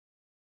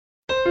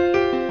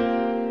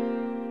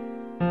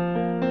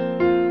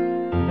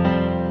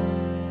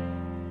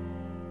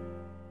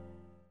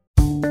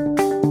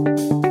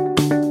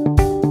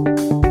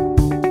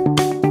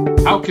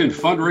can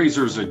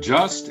fundraisers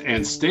adjust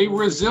and stay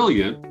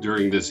resilient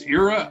during this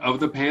era of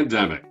the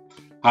pandemic?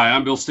 Hi,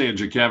 I'm Bill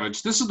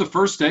Stanczykiewicz. This is the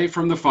first day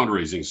from the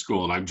Fundraising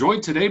School, and I'm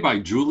joined today by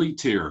Julie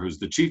Teare, who's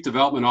the Chief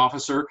Development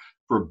Officer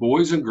for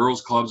Boys and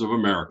Girls Clubs of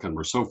America. And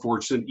we're so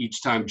fortunate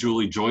each time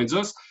Julie joins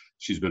us.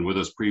 She's been with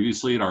us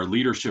previously at our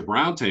Leadership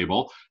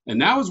Roundtable, and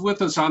now is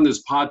with us on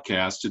this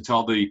podcast to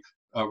tell the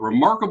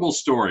remarkable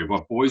story of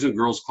what Boys and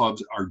Girls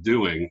Clubs are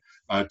doing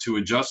to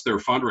adjust their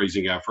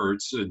fundraising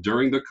efforts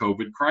during the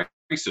COVID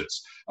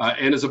crisis.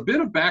 And as a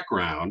bit of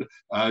background,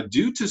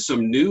 due to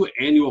some new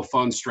annual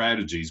fund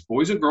strategies,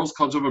 Boys and Girls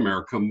Clubs of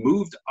America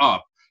moved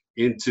up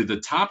into the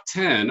top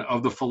 10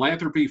 of the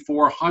Philanthropy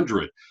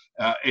 400.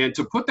 And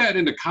to put that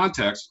into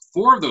context,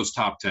 4 of those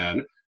top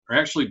 10 are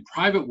actually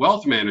private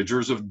wealth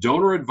managers of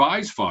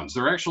donor-advised funds.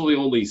 There are actually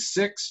only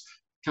 6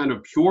 kind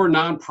of pure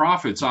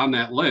nonprofits on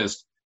that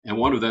list, and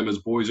one of them is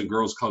Boys and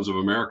Girls Clubs of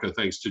America,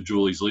 thanks to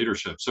Julie's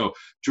leadership. So,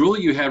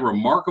 Julie, you had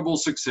remarkable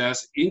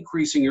success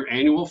increasing your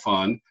annual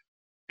fund,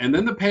 and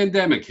then the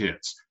pandemic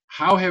hits.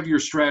 How have your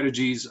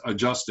strategies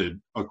adjusted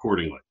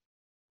accordingly?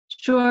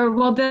 Sure.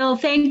 Well, Bill,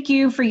 thank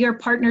you for your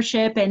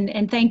partnership,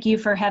 and thank you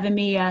for having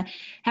me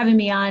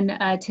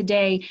on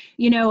today.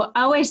 You know,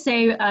 I always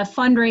say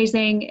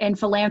fundraising and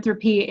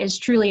philanthropy is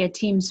truly a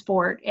team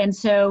sport, and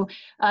so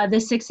the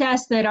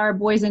success that our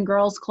Boys and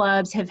Girls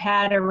Clubs have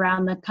had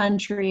around the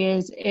country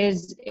is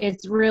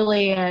it's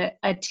really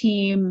a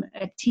team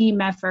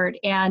effort,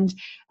 and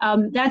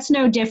that's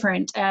no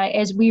different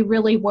as we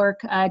really work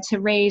to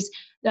raise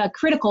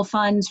critical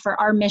funds for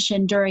our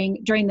mission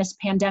during this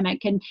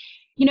pandemic. And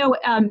you know,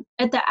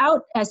 at the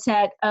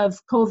outset of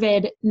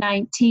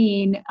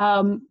COVID-19,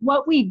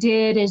 what we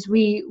did is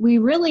we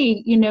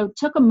really,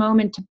 took a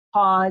moment to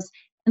pause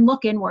and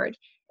look inward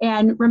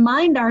and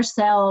remind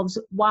ourselves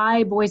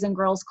why Boys and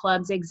Girls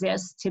Clubs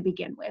exist to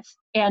begin with,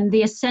 and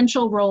the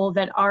essential role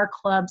that our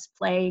clubs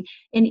play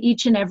in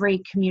each and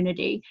every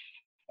community.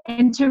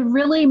 And to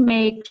really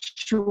make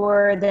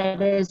sure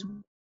that as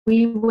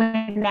we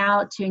went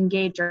out to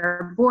engage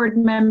our board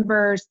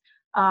members,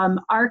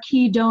 our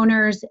key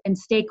donors and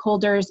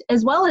stakeholders,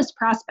 as well as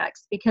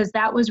prospects, because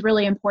that was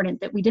really important,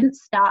 that we didn't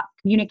stop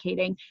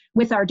communicating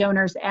with our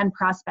donors and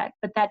prospects,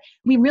 but that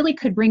we really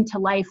could bring to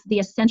life the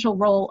essential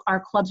role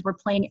our clubs were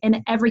playing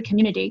in every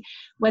community,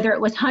 whether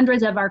it was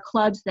hundreds of our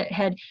clubs that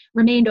had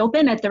remained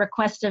open at the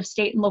request of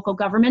state and local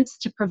governments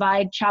to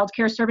provide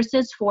childcare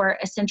services for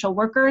essential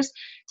workers,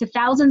 to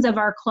thousands of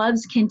our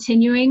clubs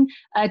continuing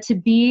to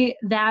be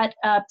that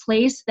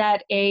place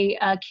that a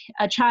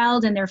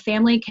child and their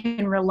family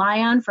can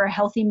rely on for a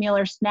healthy meal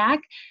or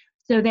snack.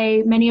 So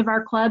many of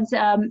our clubs,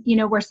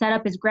 were set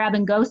up as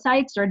grab-and-go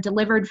sites or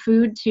delivered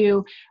food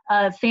to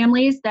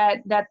families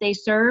that they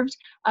served,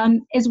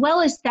 as well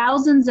as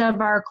thousands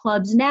of our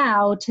clubs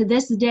now, to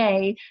this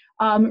day,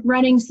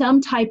 running some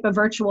type of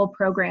virtual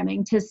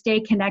programming to stay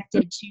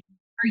connected to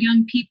our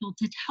young people,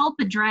 to help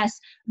address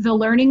the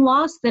learning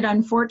loss that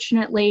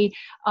unfortunately,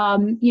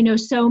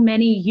 so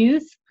many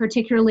youth,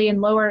 particularly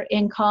in lower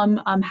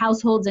income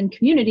households and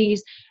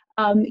communities,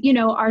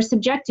 are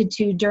subjected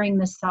to during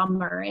the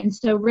summer. And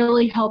so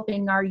really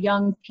helping our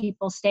young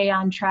people stay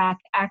on track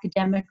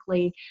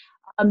academically.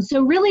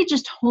 So really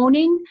just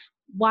honing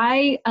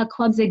why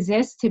clubs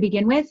exist to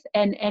begin with,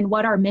 and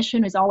what our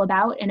mission is all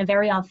about in a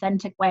very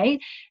authentic way,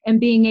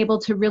 and being able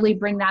to really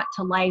bring that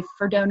to life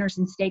for donors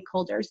and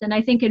stakeholders. And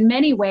I think in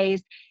many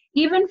ways,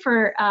 even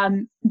for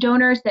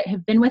donors that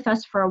have been with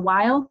us for a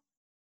while,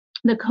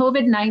 the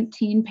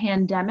COVID-19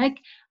 pandemic,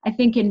 I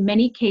think in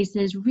many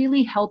cases,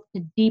 really helped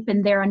to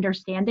deepen their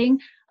understanding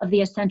of the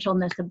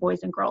essentialness of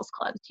Boys and Girls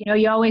Clubs.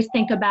 You always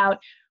think about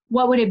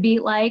what would it be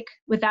like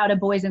without a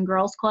Boys and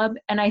Girls Club?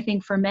 And I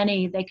think for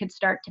many, they could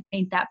start to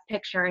paint that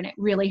picture, and it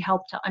really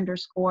helped to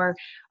underscore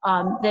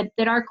that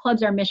our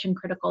clubs are mission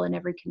critical in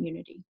every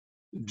community.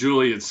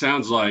 Julie, it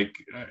sounds like,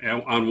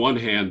 on one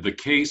hand, the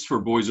case for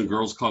Boys and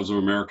Girls Clubs of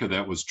America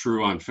that was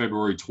true on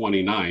February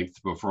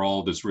 29th, before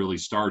all this really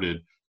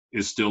started,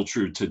 is still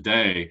true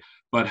today.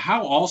 But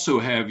how also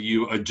have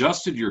you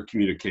adjusted your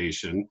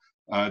communication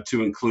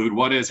to include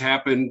what has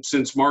happened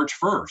since March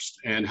 1st,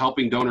 and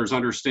helping donors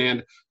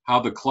understand how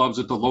the clubs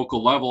at the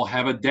local level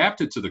have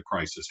adapted to the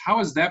crisis? How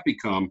has that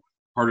become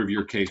part of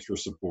your case for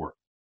support?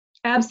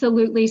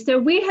 Absolutely. So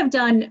we have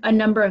done a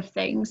number of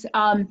things,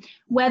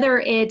 whether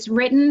it's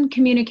written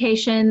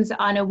communications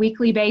on a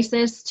weekly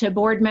basis to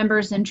board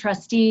members and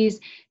trustees,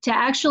 to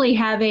actually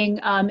having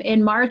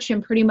in March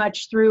and pretty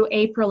much through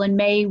April and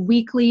May,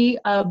 weekly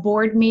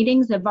board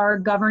meetings of our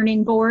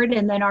governing board,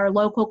 and then our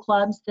local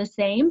clubs the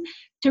same,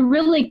 to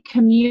really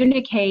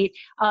communicate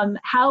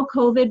how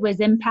COVID was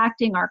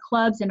impacting our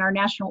clubs and our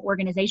national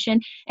organization,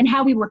 and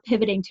how we were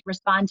pivoting to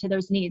respond to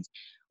those needs.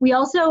 We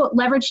also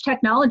leverage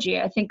technology,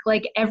 I think,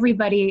 like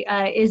everybody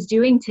is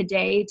doing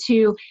today,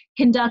 to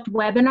conduct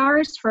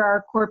webinars for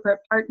our corporate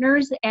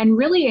partners and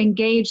really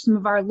engage some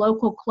of our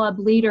local club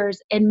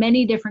leaders in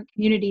many different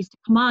communities to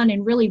come on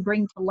and really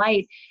bring to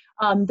light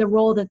the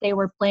role that they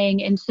were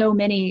playing in so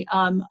many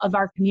of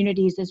our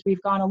communities as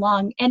we've gone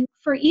along. And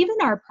for even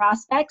our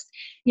prospects,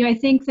 I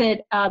think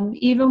that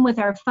even with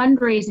our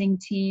fundraising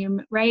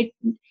team, right,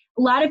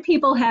 a lot of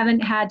people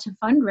haven't had to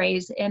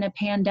fundraise in a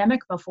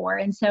pandemic before.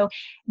 And so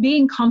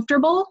being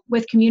comfortable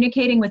with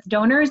communicating with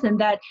donors and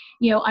that,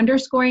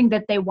 underscoring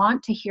that they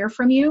want to hear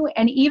from you.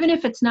 And even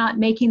if it's not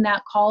making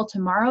that call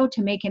tomorrow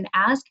to make an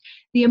ask,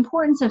 the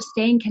importance of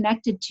staying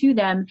connected to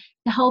them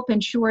to help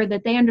ensure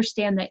that they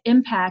understand the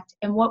impact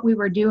and what we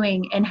were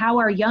doing and how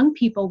our young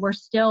people were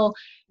still,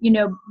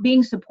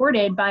 being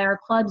supported by our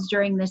clubs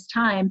during this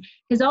time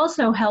has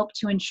also helped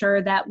to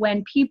ensure that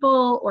when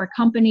people or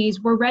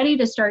companies were ready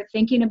to start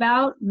thinking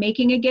about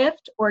making a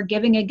gift or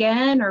giving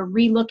again or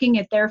re-looking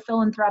at their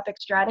philanthropic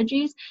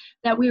strategies,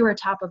 that we were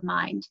top of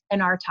mind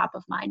and are top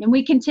of mind. And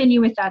we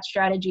continue with that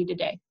strategy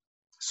today.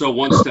 So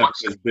one step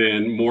has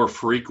been more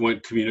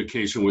frequent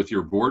communication with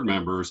your board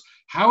members.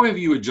 How have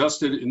you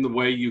adjusted in the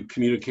way you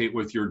communicate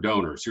with your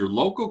donors? Your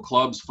local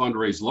clubs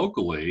fundraise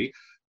locally,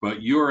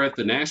 but you are at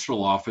the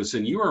national office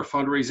and you are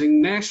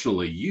fundraising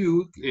nationally.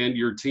 You and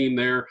your team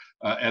there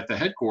at the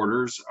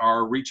headquarters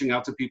are reaching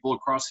out to people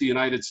across the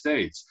United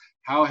States.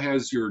 How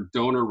has your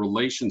donor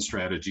relation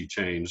strategy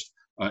changed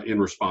in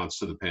response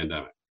to the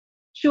pandemic?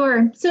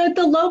 Sure. So at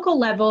the local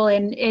level,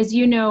 and as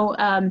you know,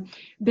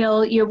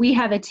 Bill, we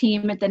have a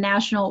team at the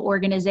national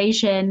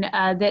organization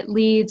that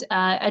leads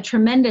a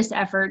tremendous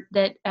effort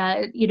that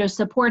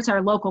supports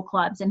our local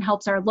clubs and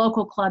helps our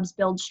local clubs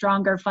build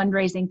stronger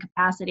fundraising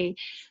capacity.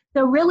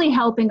 So really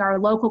helping our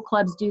local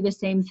clubs do the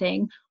same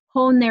thing,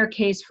 hone their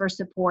case for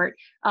support,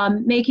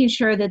 making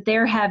sure that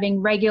they're having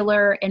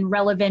regular and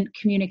relevant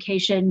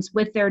communications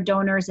with their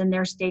donors and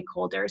their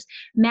stakeholders.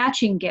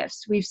 Matching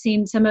gifts. We've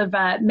seen some of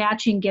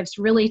matching gifts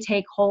really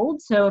take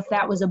hold. So if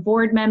that was a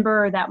board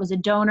member or that was a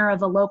donor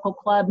of a local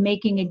club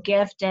making a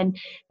gift and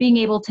being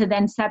able to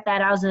then set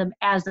that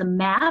as a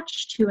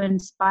match to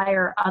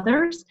inspire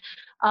others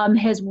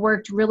has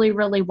worked really,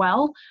 really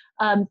well.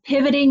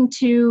 Pivoting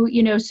to,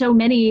 so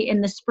many in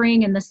the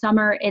spring and the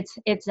summer, it's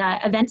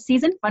event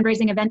season,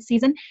 fundraising event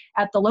season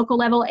at the local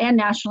level and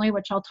nationally,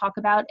 which I'll talk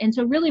about. And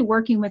so really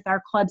working with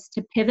our clubs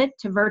to pivot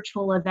to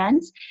virtual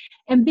events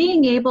and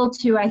being able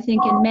to, I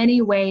think in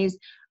many ways,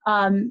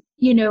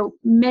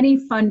 many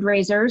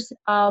fundraisers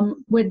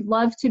would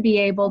love to be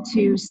able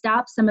to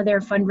stop some of their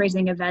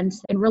fundraising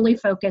events and really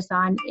focus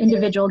on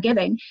individual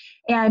giving.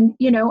 And,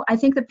 I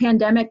think the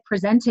pandemic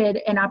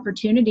presented an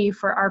opportunity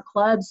for our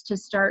clubs to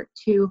start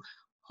to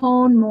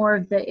hone more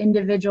of the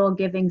individual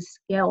giving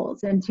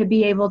skills and to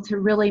be able to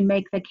really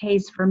make the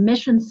case for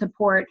mission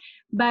support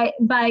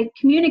by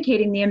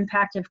communicating the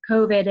impact of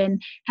COVID,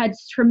 and had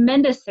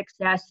tremendous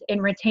success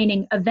in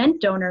retaining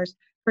event donors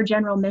for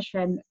general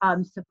mission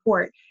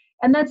support.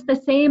 And that's the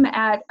same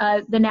at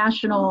the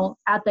national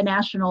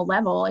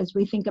level as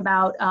we think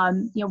about,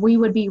 we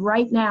would be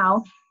right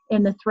now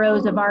in the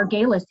throes of our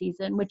gala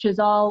season, which is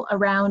all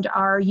around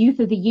our Youth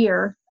of the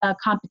Year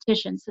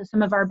competition. So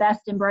some of our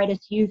best and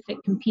brightest youth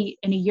that compete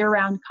in a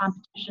year-round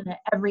competition at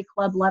every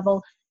club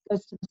level,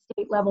 goes to the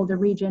state level, the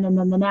region, and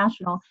then the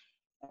national.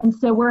 And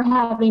so we're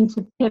having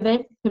to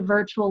pivot to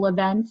virtual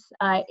events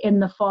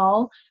in the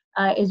fall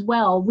as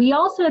well. We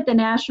also at the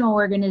national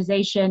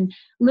organization,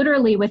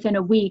 literally within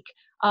a week,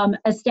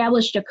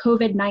 established a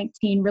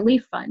COVID-19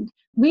 relief fund.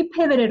 We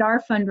pivoted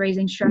our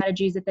fundraising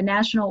strategies at the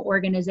national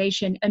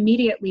organization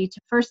immediately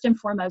to first and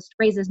foremost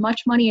raise as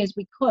much money as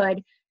we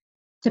could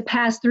to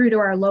pass through to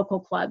our local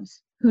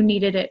clubs who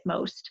needed it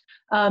most,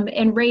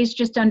 and raised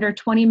just under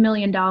 $20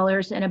 million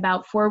in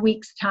about 4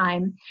 weeks'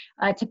 time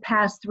to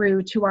pass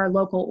through to our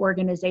local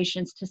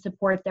organizations to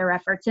support their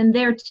efforts. And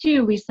there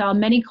too, we saw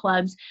many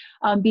clubs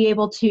be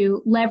able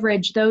to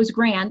leverage those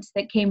grants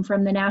that came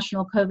from the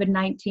National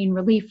COVID-19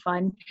 Relief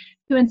Fund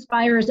to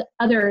inspire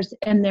others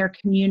in their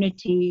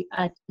community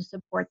to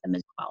support them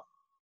as well.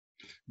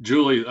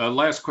 Julie,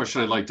 last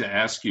question I'd like to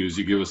ask you as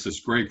you give us this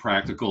great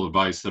practical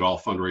advice that all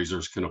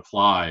fundraisers can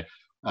apply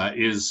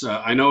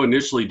I know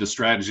initially the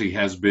strategy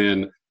has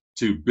been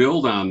to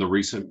build on the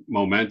recent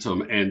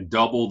momentum and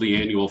double the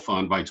annual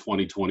fund by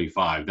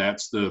 2025.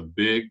 That's the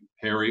big,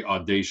 hairy,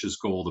 audacious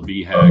goal the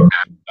BHAG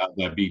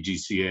that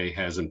BGCA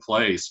has in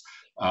place.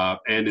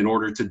 And in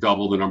order to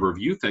double the number of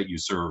youth that you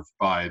serve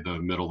by the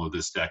middle of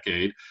this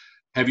decade,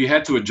 have you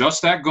had to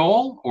adjust that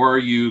goal, or are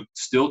you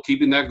still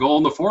keeping that goal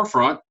in the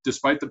forefront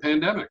despite the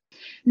pandemic?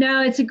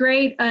 No, it's a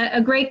great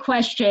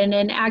question,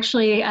 and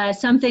actually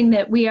something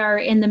that we are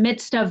in the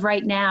midst of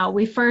right now.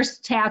 We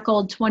first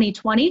tackled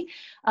 2020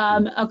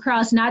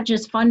 across not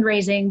just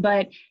fundraising,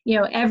 but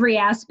every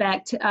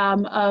aspect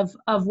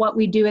of what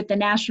we do at the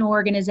national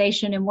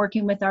organization and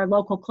working with our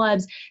local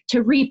clubs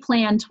to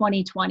replan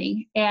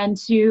 2020 and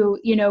to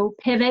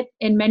pivot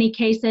in many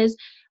cases.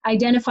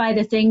 Identify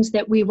the things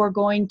that we were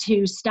going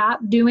to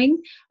stop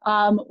doing,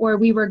 or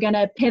we were going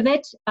to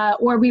pivot,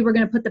 or we were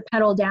going to put the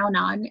pedal down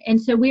on. And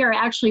so we are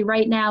actually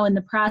right now in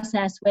the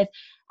process with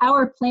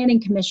our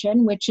planning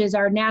commission, which is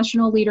our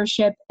national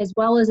leadership, as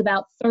well as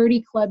about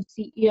 30 club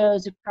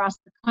CEOs across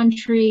the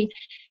country,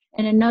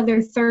 and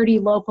another 30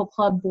 local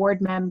club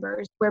board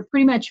members, where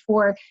pretty much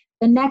for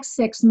the next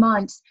 6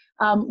 months,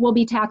 we'll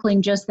be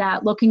tackling just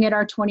that, looking at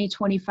our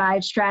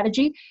 2025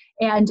 strategy,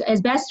 and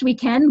as best we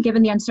can,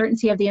 given the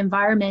uncertainty of the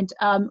environment,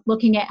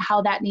 looking at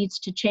how that needs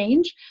to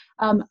change.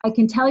 I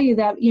can tell you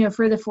that,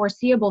 for the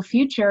foreseeable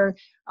future,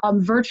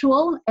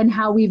 virtual and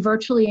how we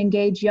virtually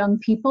engage young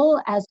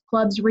people as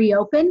clubs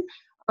reopen,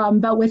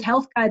 but with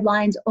health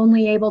guidelines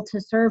only able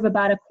to serve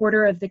about a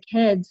quarter of the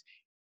kids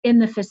in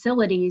the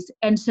facilities.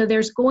 And so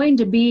there's going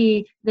to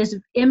be this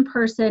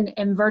in-person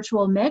and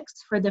virtual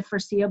mix for the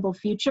foreseeable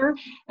future.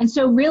 And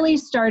so really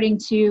starting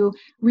to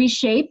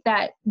reshape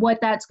that, what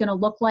that's going to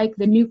look like.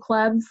 The new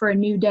club for a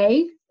new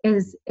day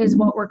is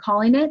what we're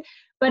calling it.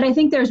 But I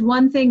think there's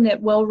one thing that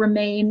will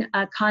remain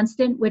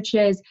constant, which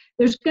is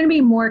there's going to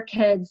be more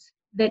kids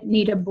that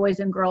need a Boys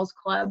and Girls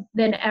Club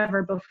than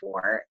ever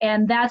before.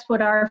 And that's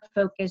what our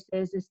focus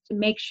is to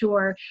make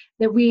sure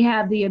that we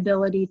have the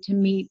ability to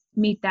meet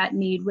that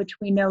need, which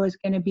we know is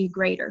going to be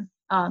greater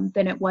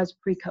than it was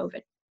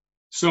pre-COVID.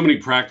 So many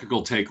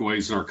practical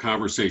takeaways in our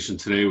conversation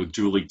today with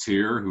Julie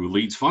Tier, who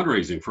leads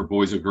fundraising for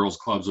Boys and Girls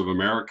Clubs of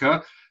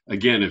America.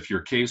 Again, if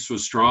your case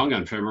was strong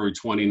on February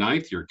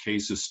 29th, your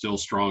case is still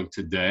strong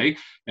today,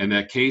 and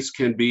that case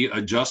can be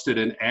adjusted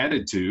and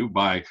added to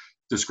by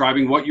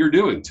describing what you're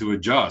doing to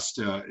adjust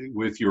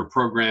with your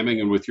programming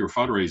and with your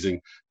fundraising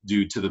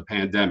due to the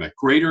pandemic.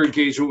 Greater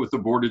engagement with the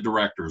board of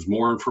directors,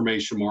 more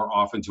information more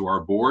often to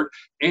our board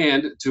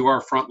and to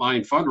our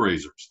frontline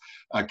fundraisers.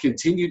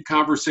 Continued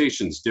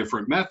conversations,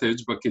 different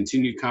methods, but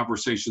continued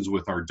conversations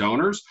with our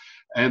donors,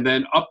 and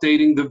then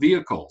updating the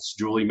vehicles.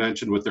 Julie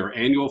mentioned with their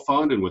annual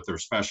fund and with their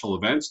special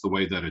events, the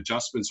way that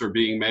adjustments are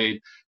being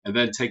made, and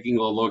then taking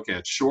a look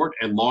at short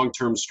and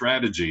long-term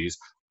strategies,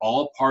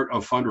 all part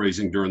of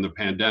fundraising during the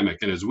pandemic.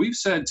 And as we've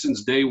said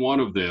since day one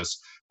of this,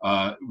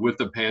 with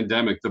the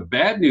pandemic, the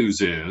bad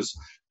news is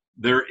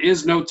there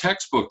is no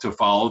textbook to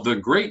follow. The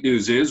great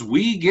news is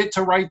we get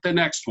to write the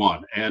next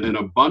one. And an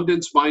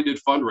abundance-minded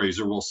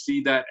fundraiser will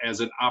see that as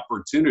an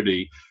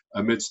opportunity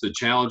amidst the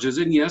challenges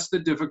and, yes, the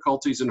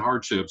difficulties and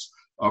hardships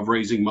of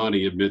raising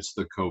money amidst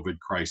the COVID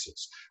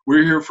crisis.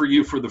 We're here for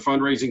you for the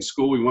Fundraising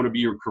School. We want to be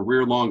your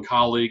career-long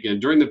colleague.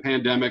 And during the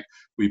pandemic,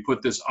 we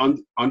put this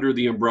under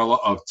the umbrella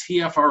of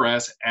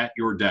TFRS at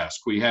your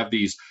desk. We have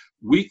these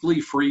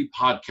weekly free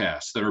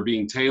podcasts that are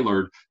being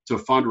tailored to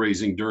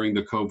fundraising during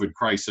the COVID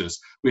crisis.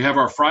 We have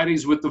our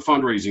Fridays with the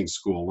Fundraising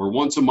School, where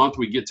once a month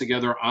we get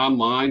together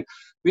online.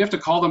 We have to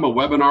call them a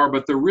webinar,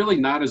 but they're really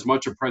not as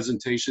much a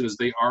presentation as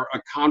they are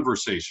a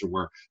conversation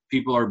where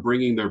people are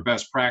bringing their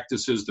best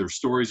practices, their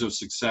stories of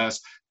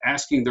success,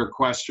 asking their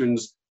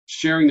questions,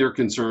 sharing their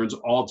concerns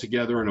all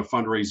together in a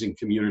fundraising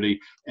community.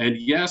 And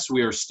yes,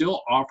 we are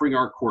still offering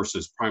our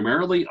courses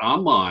primarily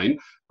online,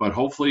 but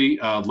hopefully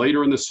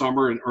later in the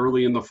summer and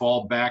early in the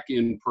fall back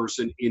in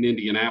person in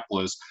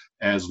Indianapolis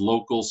as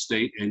local,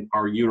 state, and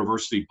our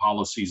university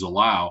policies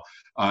allow.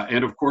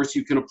 And of course,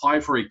 you can apply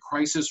for a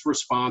crisis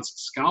response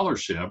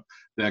scholarship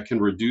that can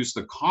reduce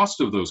the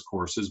cost of those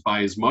courses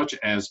by as much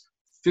as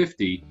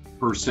 50%.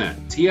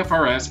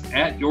 TFRS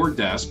at your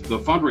desk, the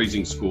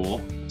Fundraising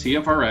School,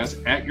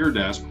 TFRS at your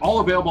desk,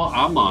 all available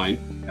online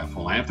at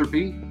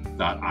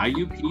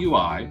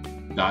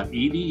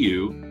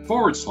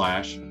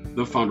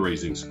philanthropy.iupui.edu/the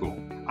Fundraising School.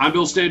 I'm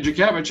Bill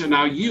Stanczykiewicz, and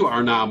now you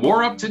are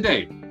more up to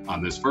date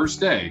on this first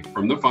day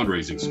from the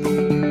Fundraising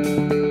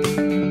School.